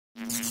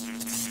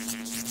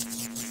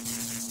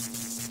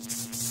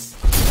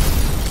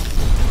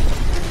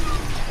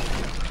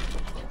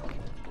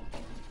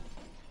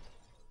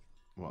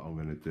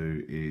would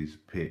do is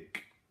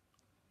pick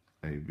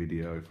a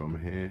video from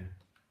here.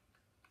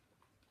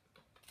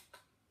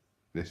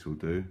 This will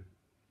do.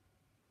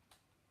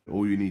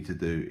 All you need to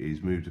do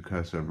is move the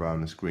cursor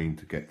around the screen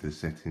to get to the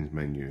settings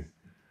menu.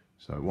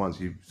 So once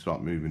you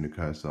start moving the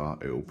cursor,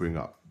 it will bring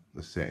up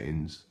the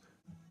settings.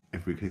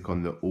 If we click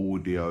on the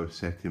audio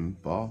setting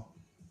bar,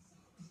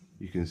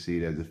 you can see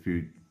there's a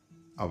few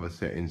other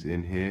settings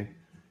in here.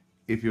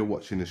 If you're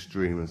watching a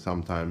stream, and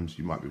sometimes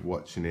you might be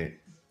watching it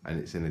and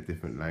it's in a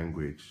different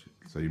language,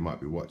 so you might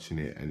be watching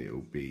it and it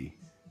will be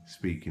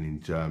speaking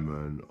in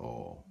German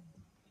or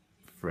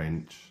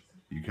French,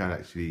 you can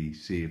actually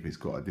see if it's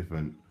got a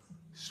different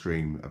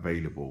stream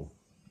available.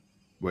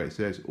 Where it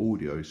says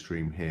audio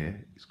stream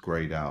here, it's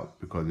grayed out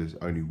because there's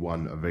only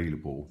one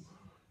available.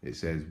 It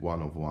says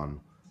 1 of 1.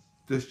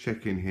 Just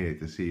check in here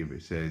to see if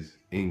it says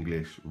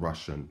English,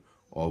 Russian,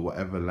 or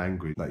whatever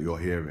language that you're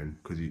hearing,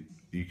 because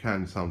you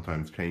can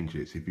sometimes change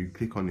it. So if you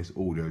click on this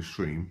audio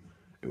stream,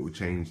 it will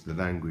change the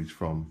language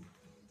from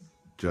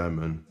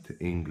German to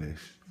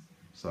English.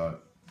 So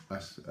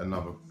that's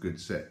another good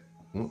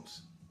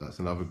that's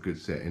another good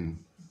setting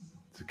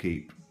to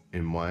keep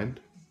in mind.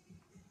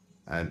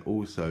 And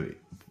also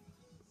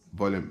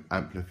volume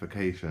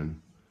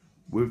amplification.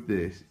 With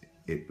this,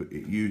 it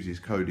uses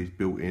Kodi's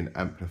built-in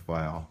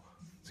amplifier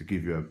to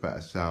give you a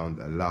better sound,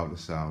 a louder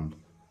sound.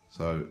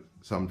 So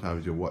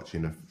sometimes you're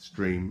watching a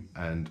stream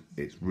and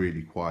it's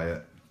really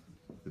quiet.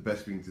 The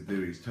best thing to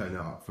do is turn it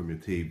up from your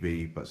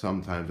TV, but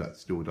sometimes that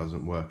still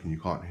doesn't work and you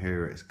can't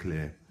hear it as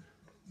clear.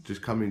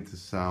 Just come into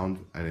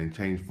sound and then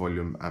change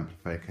volume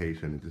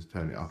amplification and just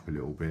turn it up a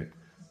little bit,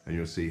 and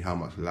you'll see how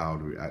much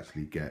louder it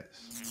actually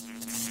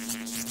gets.